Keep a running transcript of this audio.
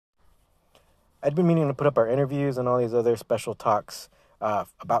I'd been meaning to put up our interviews and all these other special talks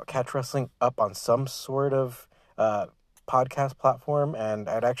about catch wrestling up on some sort of uh, podcast platform, and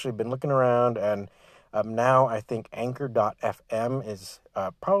I'd actually been looking around, and now I think Anchor.fm is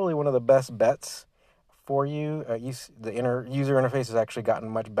probably one of the best bets for you. The user interface has actually gotten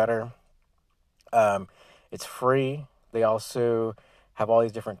much better. Um, it's free. They also have all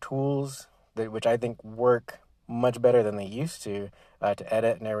these different tools which I think work much better than they used to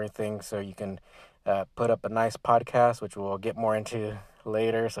edit and everything. So you can put up a nice podcast, which we'll get more into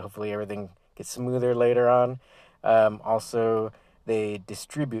later. So hopefully everything gets smoother later on. Also, they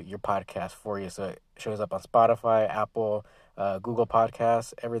distribute your podcast for you, so it shows up on Spotify, Apple, Google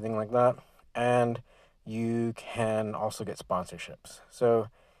Podcasts, everything like that, and you can also get sponsorships. So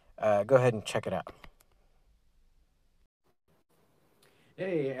go ahead and check it out.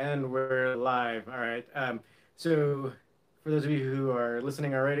 Hey, and we're live. All right. So, for those of you who are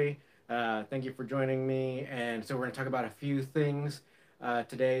listening already, thank you for joining me. And so, we're going to talk about a few things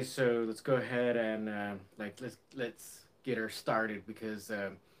today. So, let's go ahead and let's get her started because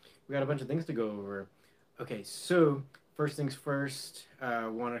we got a bunch of things to go over. Okay. So, first things first,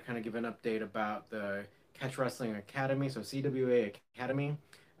 want to kind of give an update about the Catch Wrestling Academy. So, CWA Academy.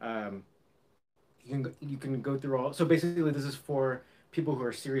 Um, you can go through all. So basically, this is for people who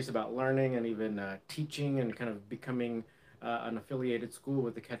are serious about learning and even teaching and kind of becoming an affiliated school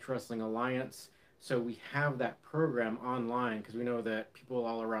with the Catch Wrestling Alliance. So we have that program online because we know that people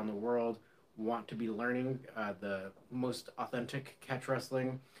all around the world want to be learning the most authentic catch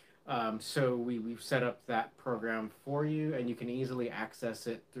wrestling. So we've set up that program for you, and you can easily access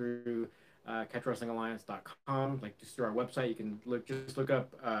it through catchwrestlingalliance.com. Like just through our website, you can look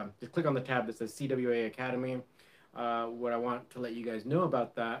up, just click on the tab that says CWA Academy. What I want to let you guys know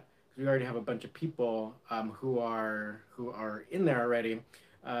about that, because we already have a bunch of people who are in there already.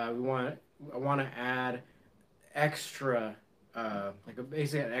 I want to add extra,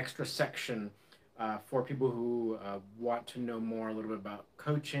 basically an extra section for people who want to know more a little bit about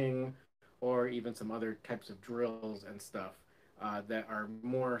coaching or even some other types of drills and stuff that are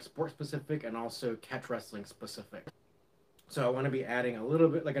more sport specific and also catch wrestling specific. So I want to be adding a little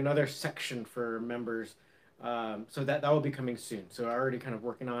bit like another section for members. So that will be coming soon. So I already kind of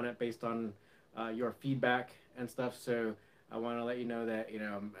working on it based on your feedback and stuff. So I want to let you know that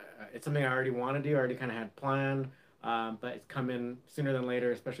it's something I already want to do. I already kind of had planned, but it's coming sooner than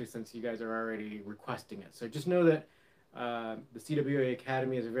later, especially since you guys are already requesting it. So just know that the CWA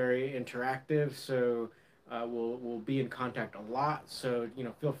Academy is very interactive. So we'll be in contact a lot. So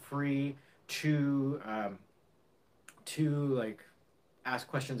feel free to like ask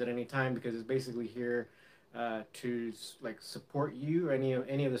questions at any time because it's basically here to like support you or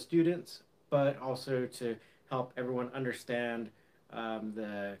any of the students, but also to help everyone understand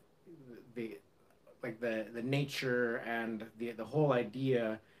the like the nature and the whole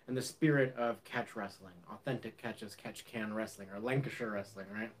idea and the spirit of catch wrestling, authentic catches, catch can wrestling, or Lancashire wrestling,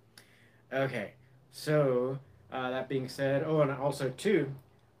 right? Okay, so that being said, oh, and also too,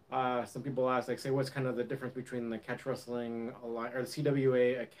 some people ask, like, say, what's kind of the difference between the Catch Wrestling or the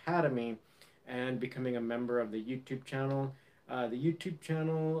CWA Academy and becoming a member of the YouTube channel? The YouTube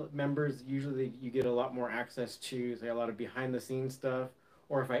channel members usually you get a lot more access to, say, a lot of behind the scenes stuff,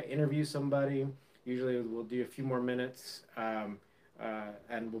 or if I interview somebody, usually we'll do a few more minutes, and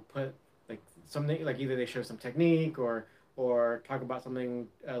we'll put like something like either they show some technique or talk about something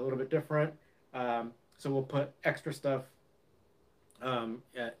a little bit different. So we'll put extra stuff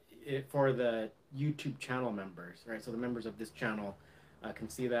for the YouTube channel members, right? So the members of this channel can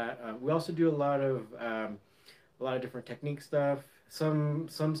see that. We also do a lot of different technique stuff. Some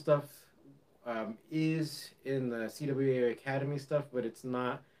stuff is in the CWA Academy stuff, but it's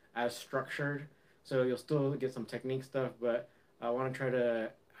not as structured. So you'll still get some technique stuff, but I want to try to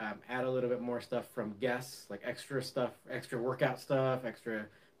add a little bit more stuff from guests, like extra stuff, extra workout stuff, extra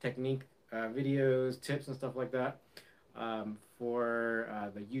technique videos, tips, and stuff like that for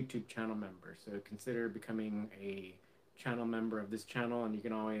the YouTube channel members. So consider becoming a channel member of this channel, and you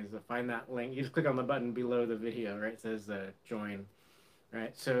can always find that link. You just click on the button below the video, right? It says join,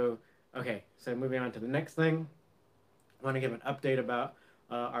 right? So, okay, so moving on to the next thing, I want to give an update about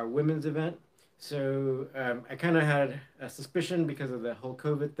our women's event. So I kind of had a suspicion because of the whole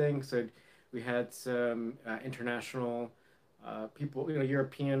COVID thing. So we had some international people,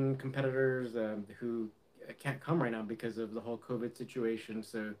 European competitors who can't come right now because of the whole COVID situation.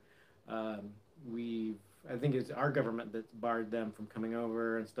 So um, we, I think it's our government that's barred them from coming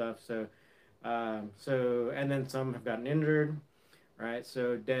over and stuff. So and then some have gotten injured, right?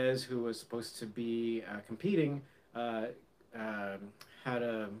 So Dez, who was supposed to be competing, uh, um, had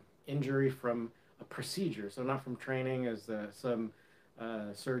a injury from a procedure, so not from training, as some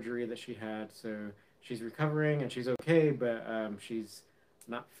surgery that she had. So she's recovering and she's okay, but she's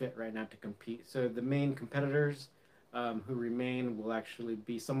not fit right now to compete. So the main competitors who remain will actually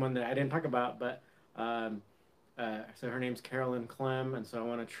be someone that I didn't talk about, but um, so her name's Carolyn Clem, and so I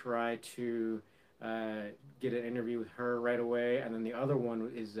want to try to uh, get an interview with her right away. And then the other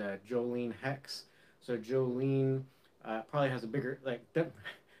one is Jolene Hex. So Jolene probably has a bigger,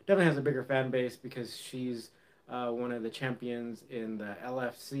 definitely has a bigger fan base because she's one of the champions in the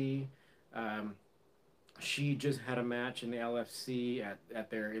LFC. Um, she just had a match in the LFC at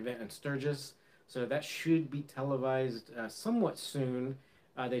their event in Sturgis. So that should be televised somewhat soon.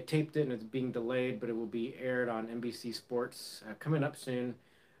 They taped it and it's being delayed, but it will be aired on NBC Sports coming up soon.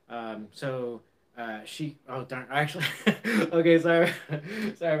 Oh darn, actually, okay, sorry,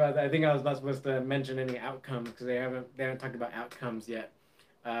 sorry about that. I think I was not supposed to mention any outcomes because they haven't talked about outcomes yet.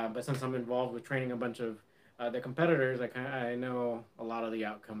 But since I'm involved with training a bunch of the competitors, I know a lot of the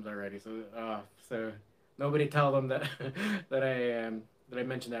outcomes already. So nobody tell them that that I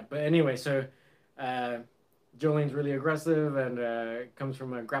mentioned that. But anyway, so uh, Jolene's really aggressive and comes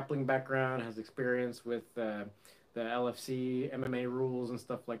from a grappling background, has experience with the LFC MMA rules and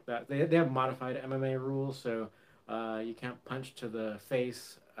stuff like that. They have modified MMA rules, so you can't punch to the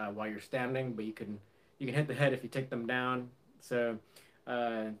face while you're standing, but you can hit the head if you take them down. So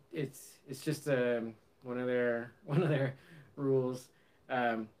it's just one of their rules.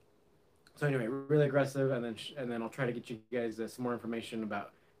 Um, so anyway, really aggressive, and then I'll try to get you guys some more information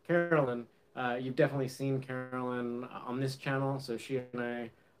about Carolyn. You've definitely seen Carolyn on this channel, so she and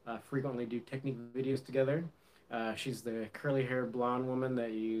I frequently do technique videos together. She's the curly haired blonde woman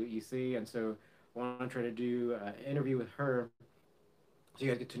that you see, and so I want to try to do an interview with her so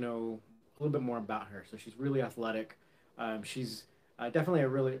you guys get to know a little bit more about her. So she's really athletic. She's definitely a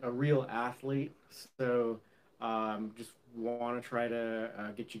real athlete. So just want to try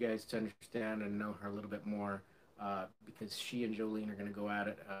to get you guys to understand and know her a little bit more because she and Jolene are going to go at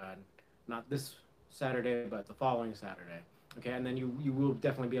it not this Saturday, but the following Saturday. Okay, and then you will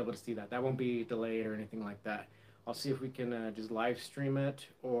definitely be able to see that. That won't be delayed or anything like that. I'll see if we can just live stream it,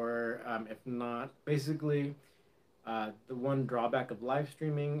 or if not, basically the one drawback of live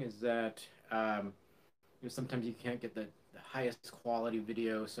streaming is that sometimes you can't get the highest quality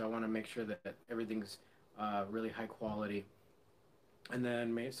video. So I want to make sure that everything's really high quality. And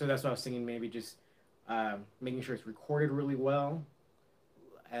then so that's what I was thinking. Maybe just making sure it's recorded really well,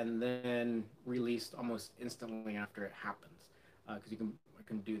 and then released almost instantly after it happens, because I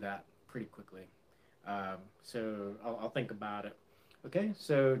can do that pretty quickly. So I'll think about it. Okay,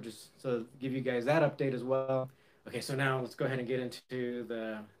 so just so give you guys that update as well. Okay, so now let's go ahead and get into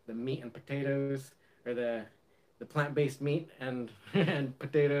the meat and potatoes, or the plant-based meat and and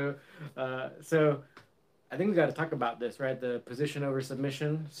potato. So I think we got to talk about this, right? The position over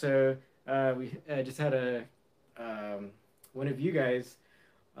submission. So we just had one of you guys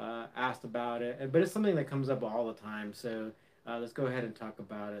asked about it, but it's something that comes up all the time. So let's go ahead and talk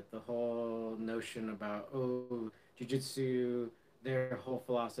about it. The whole notion about jujitsu, their whole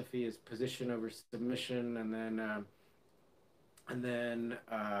philosophy is position over submission, and then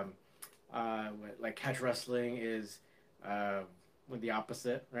like catch wrestling is uh, with the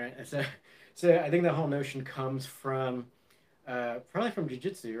opposite, right? And so I think the whole notion comes from probably from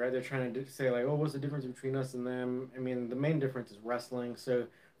jiu-jitsu, right? They're trying to say like, oh, what's the difference between us and them? I mean, the main difference is wrestling. So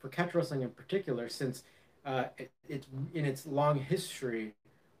for catch wrestling in particular, since it's in its long history,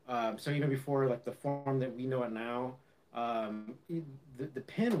 so even before like the form that we know it now, the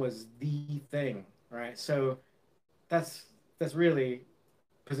pin was the thing, right? So that's that's really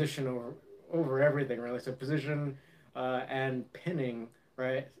position over everything, really. So position and pinning,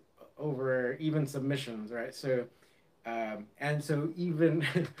 right, over even submissions, right? So and so even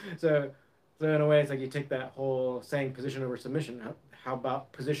so so in a way, it's like you take that whole saying position over submission. How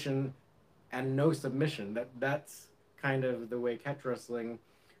about position and no submission? That's kind of the way catch wrestling,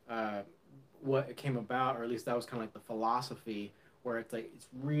 uh, what it came about, or at least that was kind of like the philosophy, where it's like it's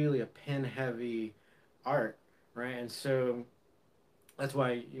really a pin heavy art, right? And so that's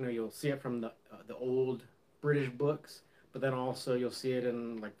why you'll see it from the old British books, but then also you'll see it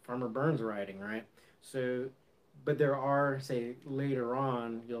in like Farmer Burns writing, right? So, but there are, say, later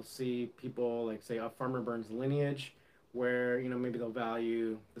on you'll see people like say a Farmer Burns lineage, where maybe they'll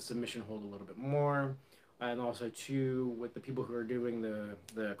value the submission hold a little bit more, and also too with the people who are doing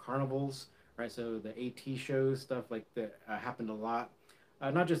the carnivals, right? So the AT shows, stuff like that happened a lot,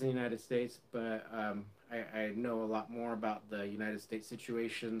 not just in the United States, but I know a lot more about the United States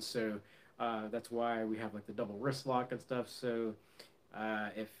situation. So that's why we have like the double wrist lock and stuff. So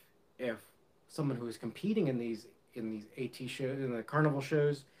if if someone who is competing in these AT shows, in the carnival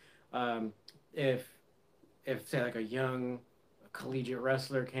shows, um, if say like a young collegiate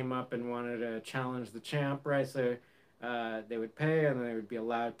wrestler came up and wanted to challenge the champ, right? So they would pay and they would be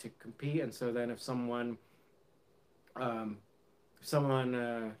allowed to compete. And so then um, if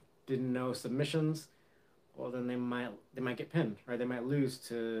someone didn't know submissions, well then they might get pinned, right? They might lose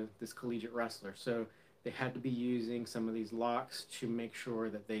to this collegiate wrestler. So they had to be using some of these locks to make sure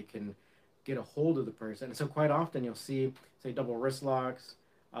that they can get a hold of the person. And so quite often you'll see, say, double wrist locks,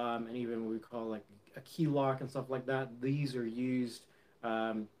 and even what we call like a key lock and stuff like that. These are used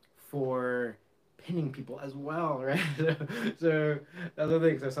for pinning people as well, right? So that's the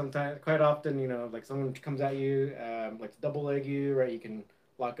thing. So sometimes, quite often, like someone comes at you, like to double leg you, right? You can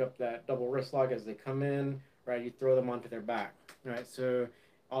lock up that double wrist lock as they come in, right? You throw them onto their back, right? So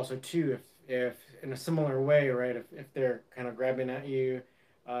also too, if in a similar way, right? If they're kind of grabbing at you,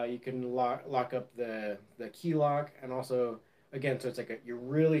 you can lock up the key lock, and also again, so it's like you're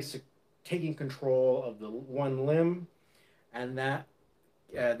really taking control of the one limb, and that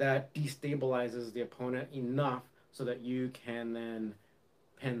destabilizes the opponent enough so that you can then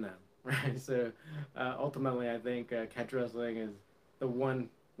pin them, right? So ultimately, I think catch wrestling is the one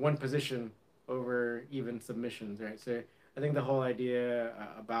position over even submissions, right? So I think the whole idea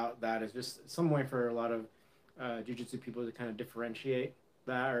about that is just some way for a lot of jiu-jitsu people to kind of differentiate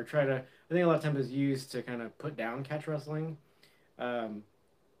that, or try to. I think a lot of times it's used to kind of put down catch wrestling. Um,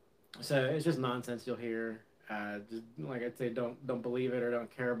 so it's just nonsense you'll hear. Just like I'd say, don't believe it or don't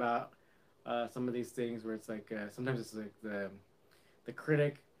care about some of these things where it's like sometimes it's like the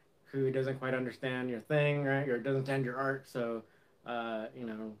critic who doesn't quite understand your thing, right? Or doesn't understand your art. So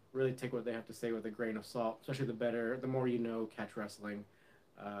really take what they have to say with a grain of salt. Especially the more you know catch wrestling,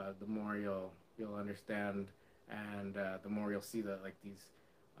 the more you'll understand, and the more you'll see that like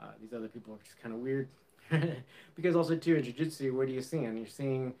these other people are just kind of weird. Because also too in jiu-jitsu, what are you seeing? You're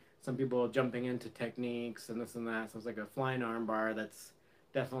seeing some people jumping into techniques and this and that. So it's like a flying armbar. That's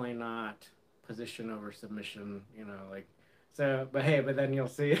definitely not position over submission. Like so. But hey, but then you'll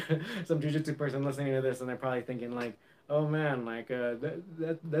see some jiu-jitsu person listening to this, and they're probably thinking like, "Oh man, like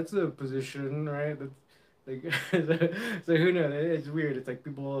that's a position, right? That's like so who knows? It's weird. It's like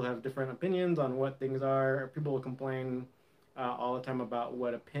people have different opinions on what things are. People will complain all the time about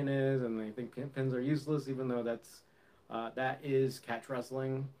what a pin is, and they think pins are useless, even though that is catch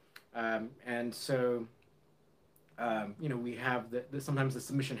wrestling. And so, we have sometimes the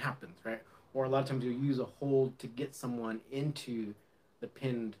submission happens, right? Or a lot of times you use a hold to get someone into the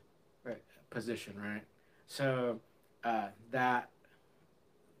pinned right, position, right? So that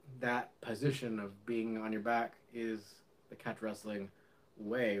position of being on your back is the catch wrestling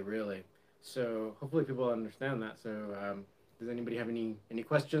way, really. So hopefully people understand that. So does anybody have any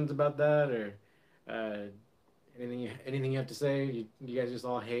questions about that, or uh, anything you have to say? You guys just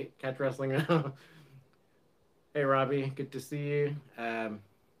all hate catch wrestling now? Hey Robbie, good to see you. Let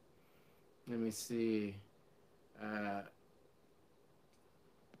me see. Uh,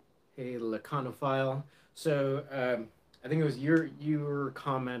 hey Lacanophile. So I think it was your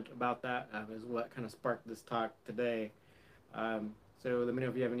comment about that is what kind of sparked this talk today. So let me know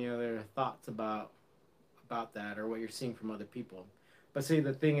if you have any other thoughts about that, or what you're seeing from other people. But see,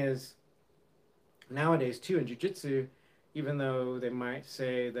 the thing is, nowadays too in jiu-jitsu, even though they might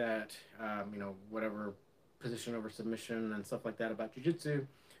say that whatever position over submission and stuff like that about jiu-jitsu,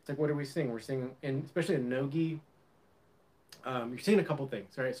 it's like, what are we seeing? We're seeing, especially in nogi, you're seeing a couple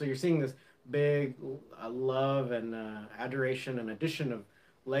things, right? So you're seeing this big love and adoration and addition of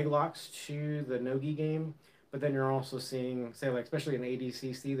leg locks to the nogi game. But then you're also seeing, say, like especially in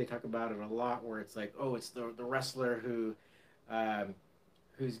ADCC, they talk about it a lot, where it's like, oh, it's the wrestler um,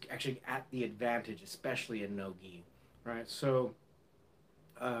 who's actually at the advantage, especially in nogi, right? So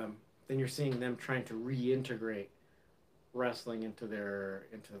then you're seeing them trying to reintegrate wrestling into their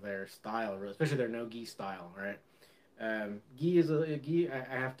style, really, especially their no-gi style, right? Gi is a gi. I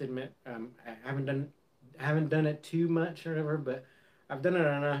have to admit, I haven't done it too much or whatever, but I've done it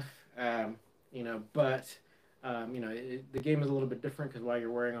enough. But the game is a little bit different because while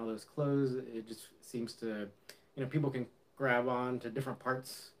you're wearing all those clothes, it just seems to, people can grab on to different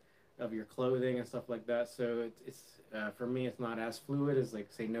parts of your clothing and stuff like that. So it's for me, it's not as fluid as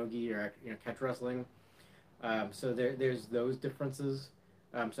like say nogi or catch wrestling. So there's those differences.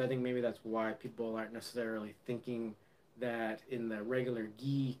 So I think maybe that's why people aren't necessarily thinking that in the regular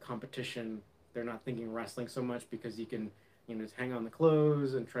gi competition, they're not thinking wrestling so much, because you can, just hang on the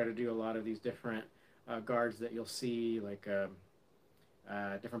clothes and try to do a lot of these different guards that you'll see, like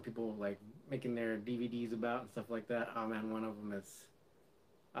different people like making their DVDs about and stuff like that. Oh man, one of them is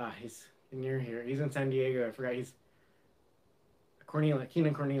He's near here. He's in San Diego. I forgot. He's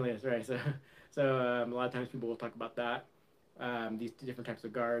Keenan Cornelius, right? So a lot of times people will talk about that, these different types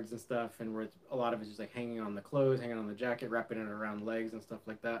of guards and stuff, and where a lot of it's just like hanging on the clothes, hanging on the jacket, wrapping it around legs and stuff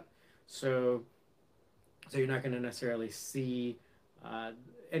like that. So, so you're not going to necessarily see uh,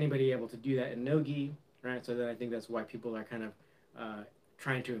 anybody able to do that in nogi, right? So then I think that's why people are kind of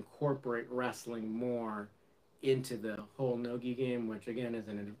trying to incorporate wrestling more into the whole nogi game, which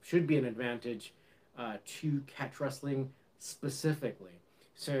again should be an advantage to catch wrestling specifically.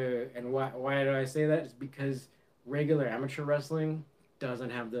 So, and why do I say that? Is because regular amateur wrestling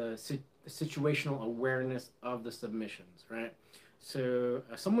doesn't have the situational awareness of the submissions, right? So,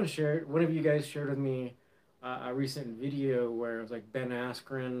 one of you guys shared with me a recent video where it was like Ben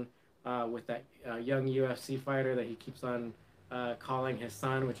Askren with that young UFC fighter that he keeps on calling his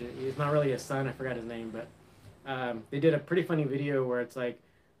son, which is not really his son. I forgot his name, but they did a pretty funny video where it's like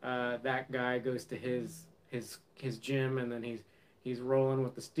that guy goes to his gym, and then he's rolling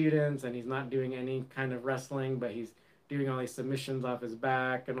with the students, and he's not doing any kind of wrestling, but he's doing all these submissions off his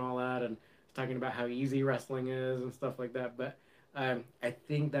back and all that, and he's talking about how easy wrestling is and stuff like that. But I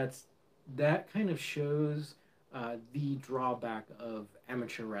think that kind of shows the drawback of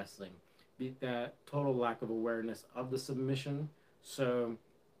amateur wrestling, that total lack of awareness of the submission. So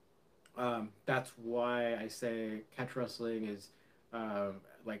that's why I say catch wrestling is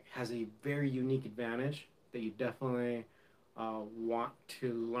like has a very unique advantage that you definitely want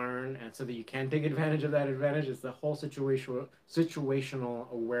to learn, and so that you can take advantage of that advantage is the whole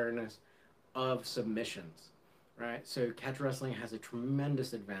situational awareness of submissions, right? So catch wrestling has a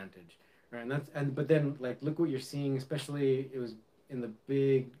tremendous advantage, right? But then like look what you're seeing, especially it was in the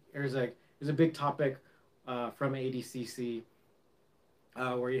big there's a big topic from ADCC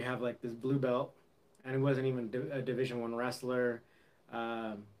where you have like this blue belt, and it wasn't even a Division One wrestler,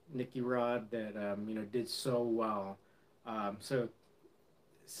 Nikki Rod, that did so well. Um, so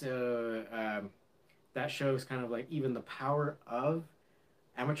so that shows kind of like even the power of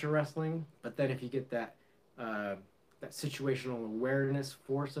amateur wrestling. But then if you get uh, that situational awareness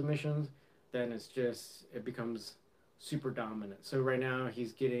for submissions, then it becomes super dominant. So right now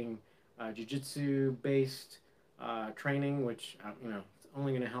he's getting jiu-jitsu based training, which it's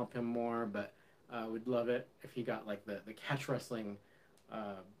only going to help him more. But would love it if he got like the catch wrestling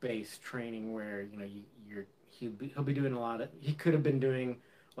based training where he'll be doing he could have been doing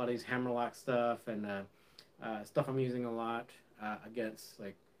a lot of these hammerlock stuff and stuff I'm using a lot against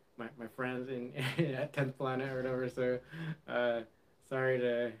like my friends in at 10th Planet or whatever. So sorry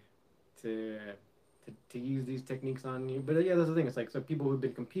to to use these techniques on you, but yeah, that's the thing. It's like, so people who've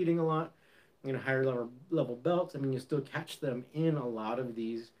been competing a lot, higher level belts. I mean, you still catch them in a lot of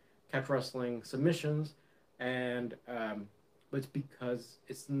these catch wrestling submissions, and but it's because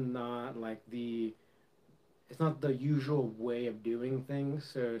it's not the usual way of doing things.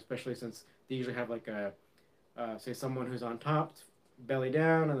 So especially since they usually have like a say someone who's on top, belly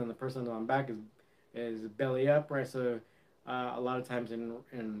down, and then the person on back is belly up, right? So a lot of times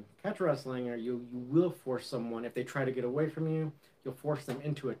in catch wrestling, or you will force someone, if they try to get away from you, you'll force them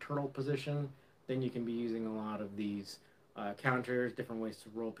into a turtle position. Then you can be using a lot of these counters, different ways to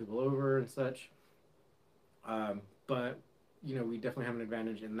roll people over and such. But we definitely have an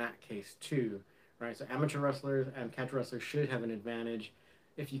advantage in that case too, right? So amateur wrestlers and catch wrestlers should have an advantage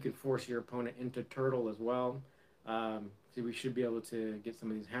if you can force your opponent into turtle as well. So we should be able to get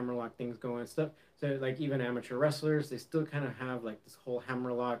some of these hammerlock things going and stuff. So like even amateur wrestlers, they still kind of have like this whole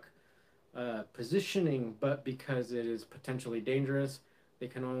hammerlock positioning, but because it is potentially dangerous, they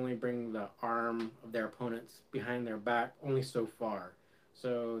can only bring the arm of their opponents behind their back only so far.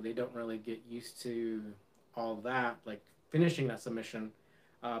 So they don't really get used to all that, like finishing that submission.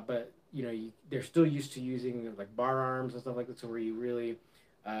 But they're still used to using like bar arms and stuff like that, so where you really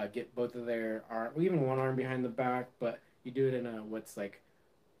get both of their arm, well, even one arm behind the back, but you do it in a what's like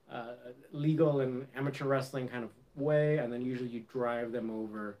legal and amateur wrestling kind of way, and then usually you drive them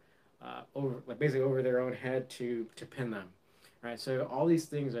over like basically over their own head to pin them, right? So all these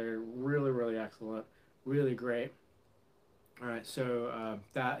things are really really excellent, really great. All right, so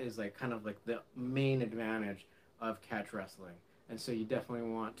that is like kind of like the main advantage of catch wrestling, and so you definitely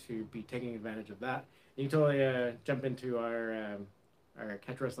want to be taking advantage of that. You can totally jump into our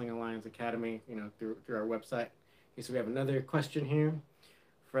Catch Wrestling Alliance Academy, through our website. Okay, so we have another question here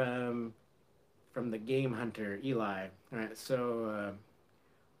from the Game Hunter Eli. All right, so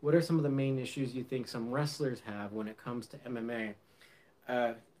what are some of the main issues you think some wrestlers have when it comes to MMA?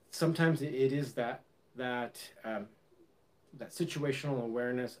 Sometimes it is that that situational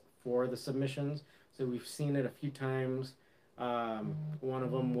awareness for the submissions. So we've seen it a few times One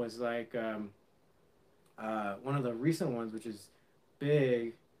of them was like one of the recent ones, which is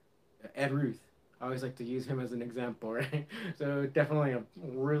big, Ed Ruth. I always like to use him as an example, right? So definitely a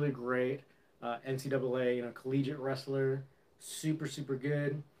really great NCAA, collegiate wrestler, super super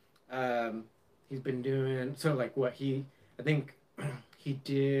good. Um, he's been doing so like what he, I think he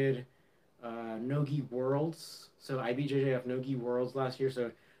did Nogi Worlds, so IBJJF Nogi Worlds last year.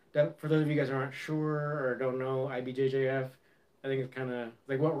 So that, for those of you guys who aren't sure or don't know IBJJF, I think it's kind of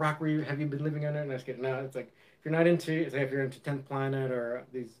like what rock were you have you been living under? And I was kidding. No, it's like if you're not into, say if you're into 10th Planet or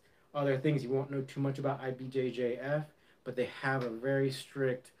these other things, you won't know too much about IBJJF, but they have a very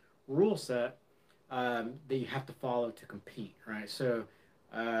strict rule set that you have to follow to compete, right?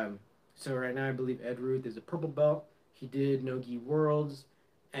 Um, so right now I believe Ed Ruth is a purple belt. He did Nogi Worlds,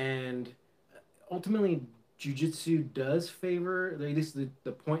 and ultimately jiu-jitsu does favor, at least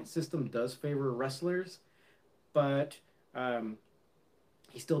the point system does favor wrestlers, but um,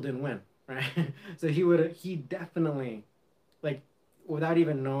 he still didn't win, right? So he definitely, like, without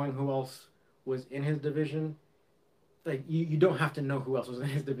even knowing who else was in his division, like you don't have to know who else was in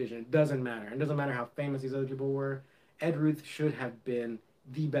his division. It doesn't matter. It doesn't matter how famous these other people were. Ed Ruth should have been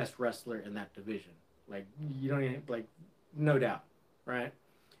the best wrestler in that division. Like you don't even, like, no doubt, right?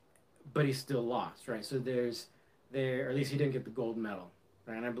 But he still lost, right? So or at least he didn't get the gold medal,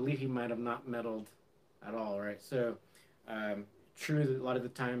 right? And I believe he might have not medaled at all, right? So um, true that a lot of the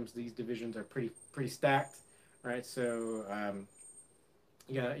times these divisions are pretty stacked, right? So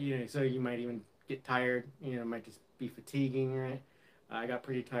yeah, so you might even get tired. It might just be fatiguing, right? I got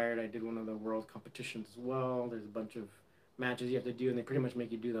pretty tired. I did one of the world competitions as well. There's a bunch of matches you have to do, and they pretty much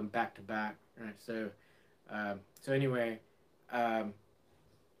make you do them back to back, right? So anyway, um,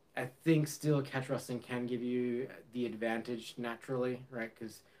 I think still catch wrestling can give you the advantage naturally, right?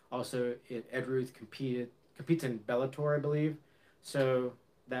 Because also Ed Ruth competes in Bellator, I believe. So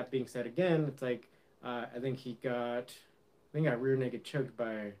that being said, again, it's like I think got rear naked choked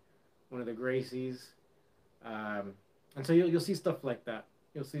by one of the Gracies, um, and so you'll see stuff like that.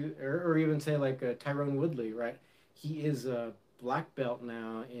 You'll see, or even say like Tyrone Woodley, right? He is a black belt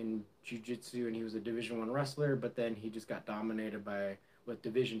now in jiu-jitsu, and he was a Division 1 wrestler, but then he just got dominated by with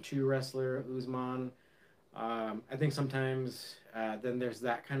Division 2 wrestler Usman. I think sometimes then there's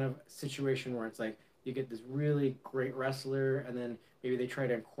that kind of situation where it's like you get this really great wrestler, and then maybe they try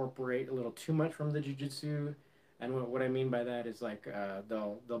to incorporate a little too much from the jiu-jitsu. And what I mean by that is like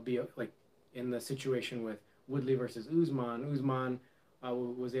they'll be like in the situation with Woodley versus Usman. Usman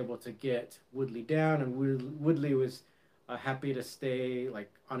was able to get Woodley down, and Woodley was happy to stay like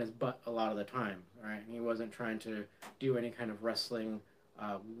on his butt a lot of the time, right? And he wasn't trying to do any kind of wrestling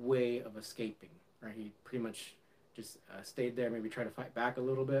way of escaping, right? He pretty much just stayed there, maybe tried to fight back a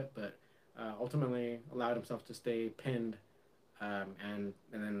little bit, but ultimately allowed himself to stay pinned, and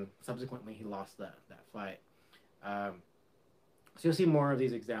then subsequently he lost that fight. Um, so you'll see more of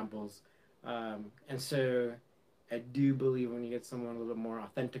these examples, and so I do believe when you get someone a little bit more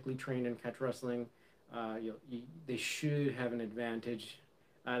authentically trained in catch wrestling, they should have an advantage.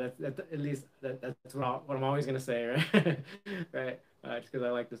 At least that's what I'm always gonna say, right? Right? Just because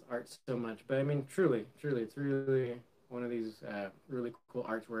I like this art so much. But I mean, truly, it's really one of these really cool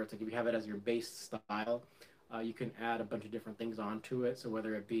arts where it's like if you have it as your base style, you can add a bunch of different things onto it. So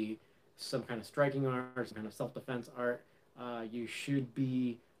whether it be some kind of striking art, some kind of self-defense art, you should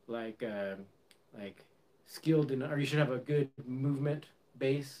be like like skilled in, or you should have a good movement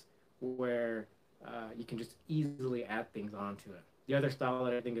base where you can just easily add things onto it. The other style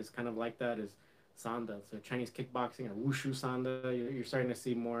that I think is kind of like that is Sanda. So Chinese kickboxing or Wushu Sanda. You're starting to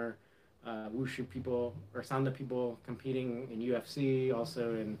see more Wushu people or Sanda people competing in UFC,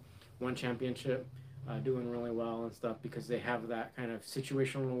 also in One Championship, doing really well and stuff because they have that kind of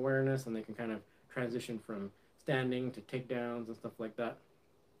situational awareness and they can kind of transition from standing to takedowns and stuff like that.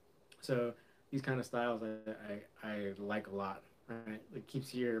 So these kind of styles I like a lot. Right? It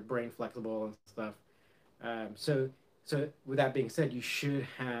keeps your brain flexible and stuff. So with that being said, you should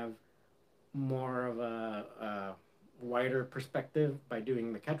have more of a wider perspective by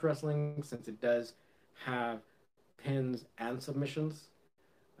doing the catch wrestling since it does have pins and submissions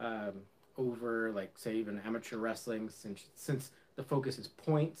um, over like say even amateur wrestling since the focus is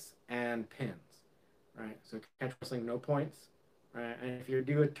points and pins, right? So catch wrestling no points, right? And if you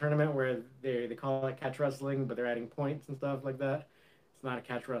do a tournament where they call it catch wrestling but they're adding points and stuff like that, it's not a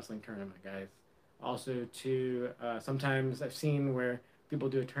catch wrestling tournament, guys. Also, to sometimes I've seen where people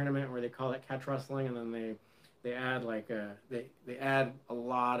do a tournament where they call it catch wrestling and then they add like they add a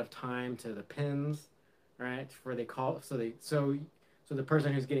lot of time to the pins, right? For they call so the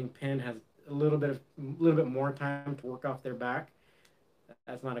person who's getting pinned a little bit more time to work off their back.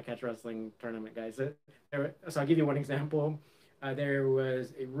 That's not a catch wrestling tournament, guys. So I'll give you one example. There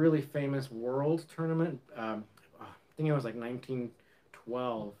was a really famous world tournament. I think it was like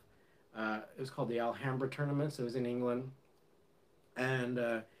 1912. It was called the Alhambra tournament. So it was in England,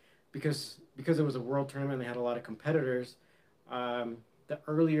 and because it was a world tournament, they had a lot of competitors. The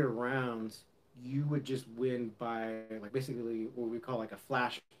earlier rounds, you would just win by like basically what we call like a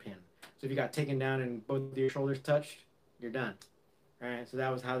flash pin. So if you got taken down and both of your shoulders touched, you're done. All right, so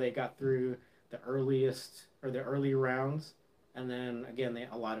that was how they got through the earliest or the early rounds, and then again they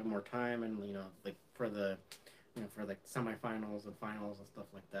allotted more time and like for the for like semifinals and finals and stuff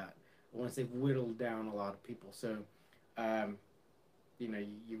like that. Once they've whittled down a lot of people, so um,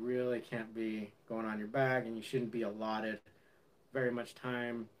 you really can't be going on your back, and you shouldn't be allotted very much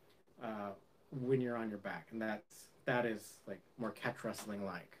time when you're on your back, and that is like more catch wrestling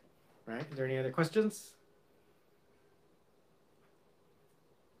like, right? Is there any other questions?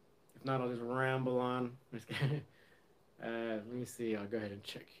 If not, I'll just ramble on. Let me see. I'll go ahead and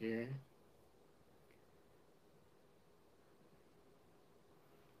check here.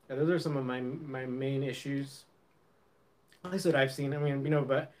 Yeah, those are some of my main issues. At least that I've seen. I mean,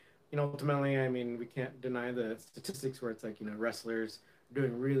 but ultimately, I mean, we can't deny the statistics where it's like wrestlers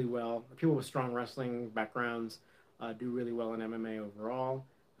doing really well. People with strong wrestling backgrounds do really well in MMA overall.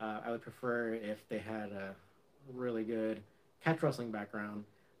 I would prefer if they had a really good catch wrestling background.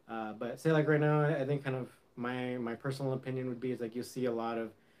 But say like right now, I think kind of my personal opinion would be is like you see a lot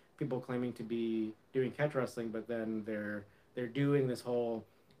of people claiming to be doing catch wrestling, but then they're doing this whole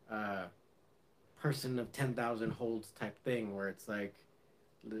uh, person of 10,000 holds type thing where it's like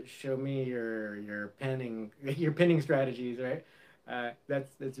show me your pinning your pinning strategies, right?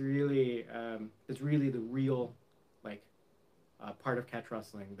 That's really the real like part of catch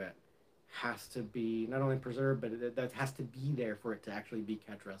wrestling that has to be not only preserved, but that has to be there for it to actually be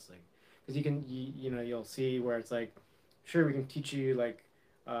catch wrestling. Because you'll see where it's like, sure, we can teach you like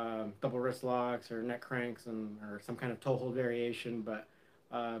double wrist locks or neck cranks and or some kind of toe hold variation, but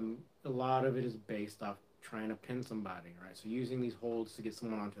a lot of it is based off trying to pin somebody, right? So using these holds to get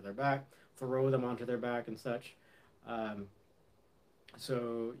someone onto their back, throw them onto their back and such. Um,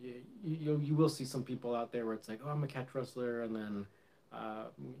 so you will see some people out there where it's like, oh, I'm a catch wrestler, and then uh,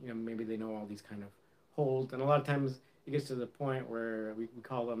 maybe they know all these kind of holds, and a lot of times it gets to the point where we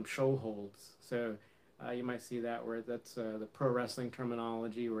call them show holds. So you might see that where that's the pro wrestling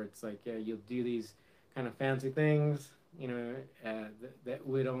terminology, where it's like, yeah, you'll do these kind of fancy things, that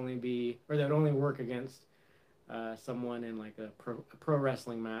would only be or that would only work against someone in like a pro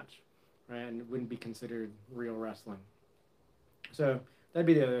wrestling match, right, and it wouldn't be considered real wrestling. So that'd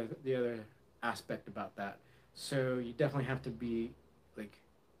be the other aspect about that. So you definitely have to be like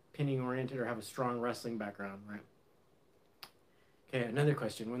pinning oriented or have a strong wrestling background, right? Okay, another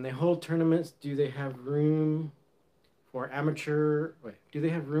question. When they hold tournaments, do they have room for amateur? Wait, do they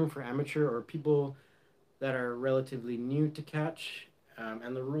have room for amateur or people that are relatively new to catch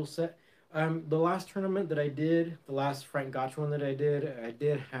and the rule set? The last tournament that I did, the last Frank Gotch one that I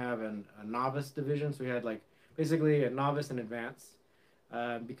did have a novice division. So we had like basically a novice and advanced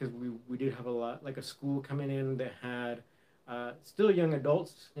because we did have a lot like a school coming in that had still young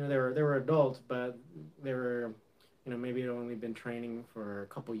adults. They were adults, but they were maybe had only been training for a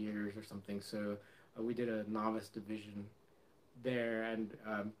couple years or something. So we did a novice division there, and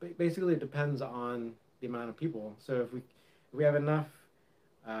basically it depends on the amount of people. So if we have enough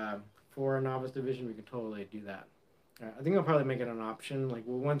for a novice division, we can totally do that. I think I'll probably make it an option. Like,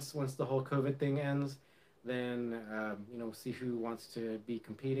 well, once the whole COVID thing ends, then we'll see who wants to be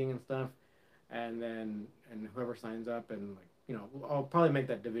competing and stuff, and whoever signs up, and like I'll probably make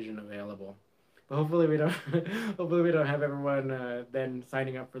that division available. But hopefully we don't hopefully we don't have everyone then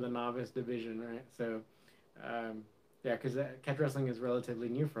signing up for the novice division, right? So um, yeah, because catch wrestling is relatively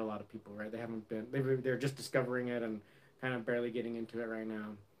new for a lot of people, right? They haven't been they're just discovering it and kind of barely getting into it right now.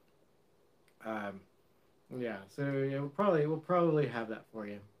 Um, yeah, so yeah, we'll probably have that for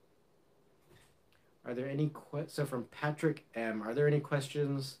you. Are there any so from Patrick M? Are there any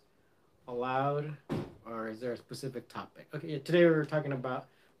questions allowed, or is there a specific topic? Okay, yeah, today we're talking about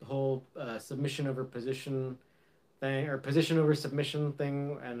the whole submission over position thing, or position over submission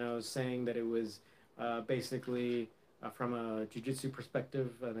thing, and I was saying that it was basically from a jujitsu perspective.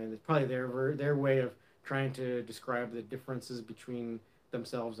 I mean, it's probably their way of trying to describe the differences between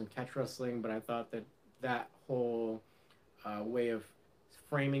themselves and catch wrestling. But I thought that whole way of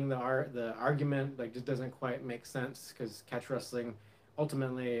framing the argument like just doesn't quite make sense because catch wrestling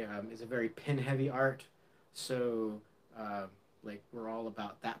ultimately is a very pin heavy art. So uh, like we're all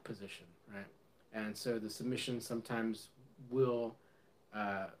about that position, right? And so the submission sometimes will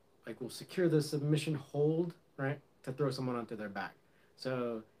will secure the submission hold, right, to throw someone onto their back.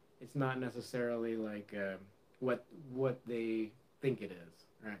 So it's not necessarily like what they think it is,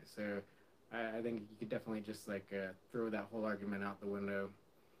 right? So I think you could definitely just throw that whole argument out the window.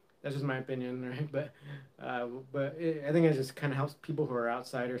 That's just my opinion, right? I think it just kind of helps people who are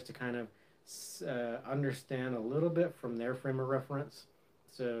outsiders to kind of understand a little bit from their frame of reference.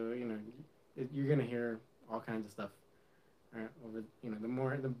 So you're gonna hear all kinds of stuff, right? Over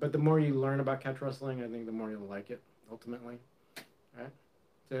the more you learn about catch wrestling, I think the more you'll like it ultimately, right?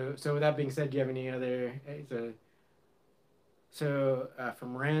 So with that being said, do you have any other?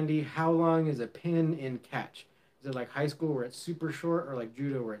 From Randy, how long is a pin in catch? Is it like high school where it's super short, or like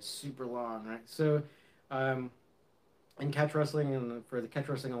judo where it's super long, right? So, um, in catch wrestling and for the Catch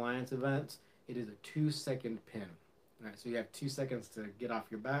Wrestling Alliance events, it is a 2 second pin. Right, so you have 2 seconds to get off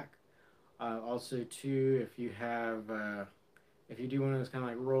your back. Also, too, if you do one of those kind of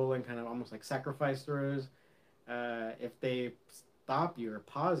like rolling, kind of almost like sacrifice throws, if they stop you or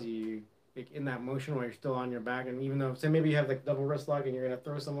pause you like in that motion while you're still on your back, and even though say maybe you have like double wrist lock and you're gonna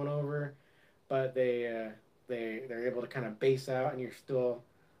throw someone over, but they're able to kind of base out and you're still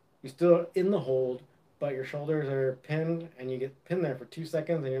in the hold, but your shoulders are pinned and you get pinned there for 2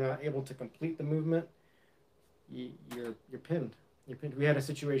 seconds and you're not able to complete the movement, you're pinned. You're pinned. We had a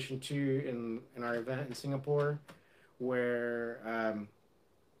situation too in our event in Singapore where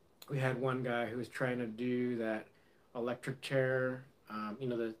we had one guy who was trying to do that electric chair,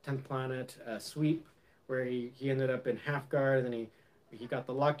 the 10th planet sweep, where he ended up in half guard, and then he got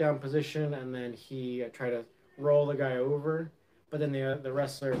the lockdown position, and then he tried to roll the guy over, but then the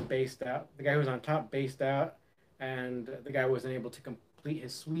wrestler based out. The guy who was on top based out, and the guy wasn't able to complete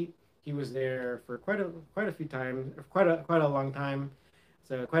his sweep. He was there for quite a few times, quite a long time,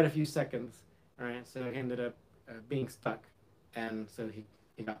 so quite a few seconds. All right, so he ended up being stuck, and so he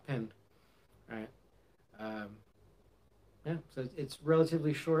got pinned. All right. Um, yeah, so it's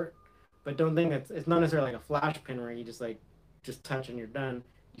relatively short, but don't think it's not necessarily like a flash pin where you just touch and you're done.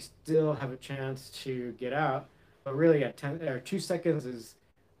 You still have a chance to get out, but really at 2 seconds is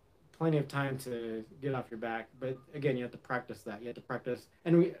plenty of time to get off your back. But again, you have to practice that. You have to practice.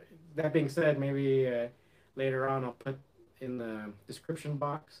 That being said, maybe later on I'll put in the description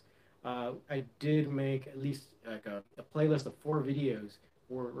box. I did make at least like a playlist of 4 videos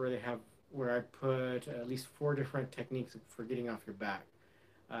where I put at least 4 different techniques for getting off your back.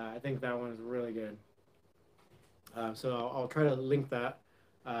 I think that one is really good. So I'll try to link that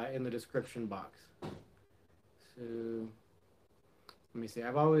in the description box. So let me see.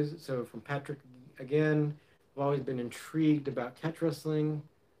 From Patrick again, I've always been intrigued about catch wrestling.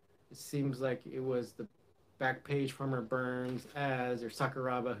 It seems like it was the Backpage Farmer Burns as or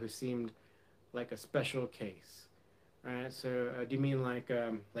Sakuraba who seemed like a special case. Right. So do you mean like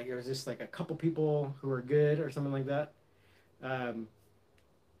it was just like a couple people who were good or something like that? Um,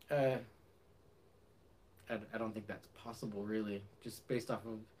 uh, I don't think that's possible, really, just based off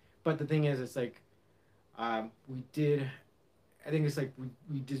of. But the thing is, it's like we did. I think it's like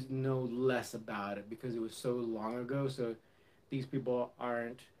we just know less about it because it was so long ago. So these people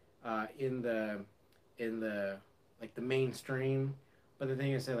aren't in the like the mainstream. But the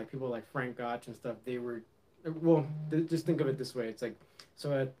thing is, say like people like Frank Gotch and stuff, they were well. Just think of it this way: it's like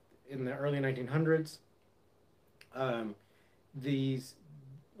in the early 1900s, um, these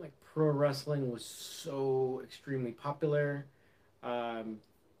like pro wrestling was so extremely popular, um,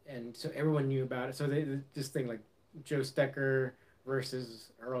 and so everyone knew about it. So they just think like Joe Stecker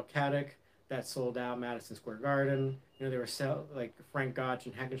versus Earl Caddick that sold out Madison Square Garden. They were like Frank Gotch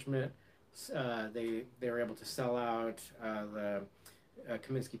and Hackenschmidt. They were able to sell out the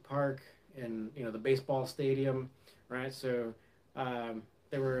Kaminsky Park and the baseball stadium, right? So and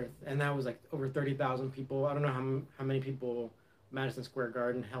that was like over 30,000 people. I don't know how many people Madison Square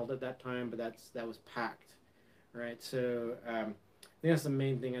Garden held at that time, but that was packed, right? So I think that's the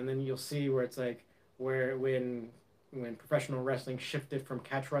main thing. And then you'll see where it's like when professional wrestling shifted from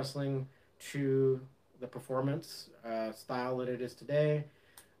catch wrestling to the performance style that it is today.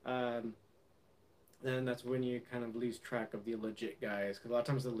 Um, then that's when you kind of lose track of the legit guys, because a lot of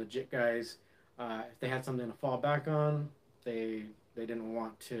times the legit guys, if they had something to fall back on, they didn't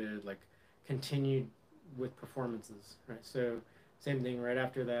want to like continue with performances, right? So same thing right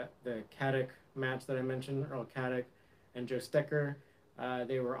after that, the Caddick match that I mentioned, Earl Caddick and Joe Stecker,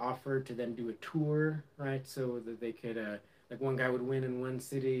 they were offered to then do a tour, right? So that they could like one guy would win in one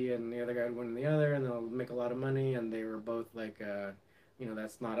city and the other guy would win in the other, and they'll make a lot of money. And they were both like,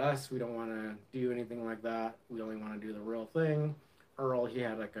 that's not us. We don't want to do anything like that. We only want to do the real thing. Earl, he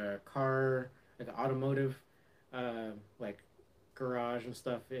had like a car, like an automotive, like garage and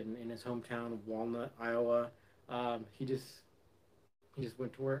stuff in his hometown of Walnut, Iowa. He just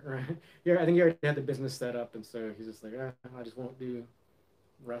went to work, right? Yeah, I think he already had the business set up, and so he's just like, I just won't do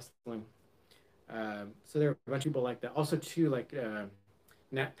wrestling. So there are a bunch of people like that. Also, too, like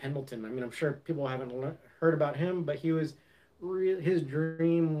Nat Pendleton. I mean, I'm sure people haven't heard about him, but his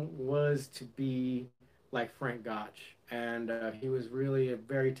dream was to be like Frank Gotch, and he was really a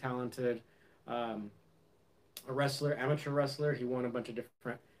very talented um, a wrestler, amateur wrestler. He won a bunch of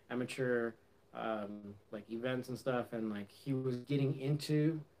different amateur like events and stuff, and like he was getting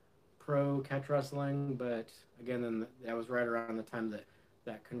into pro catch wrestling, but again, then that was right around the time that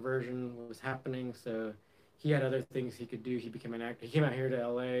that conversion was happening. So he had other things he could do. He became an actor. He came out here to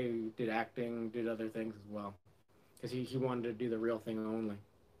LA, did acting, did other things as well, because he wanted to do the real thing only.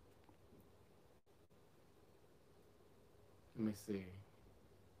 Let me see.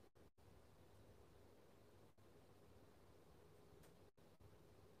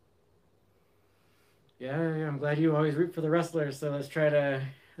 Yeah, I'm glad you always root for the wrestlers. So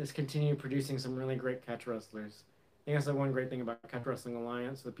let's continue producing some really great catch wrestlers. I think that's the one great thing about Catch Wrestling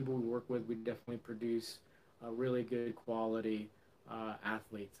Alliance. The people we work with, we definitely produce really good quality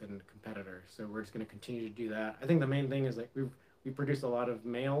athletes and competitors. So we're just going to continue to do that. I think the main thing is like we produce a lot of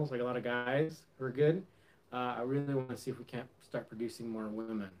males, like a lot of guys who are good. I really want to see if we can't start producing more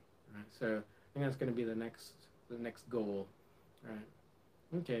women. Right. So I think that's going to be the next goal.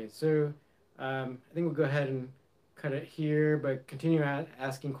 Right. Okay, so I think we'll go ahead and cut it here, but continue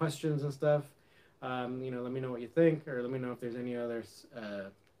asking questions and stuff. Let me know what you think, or let me know if there's any other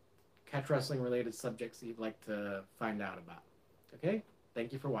catch wrestling related subjects that you'd like to find out about. Okay,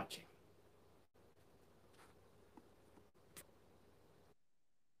 thank you for watching.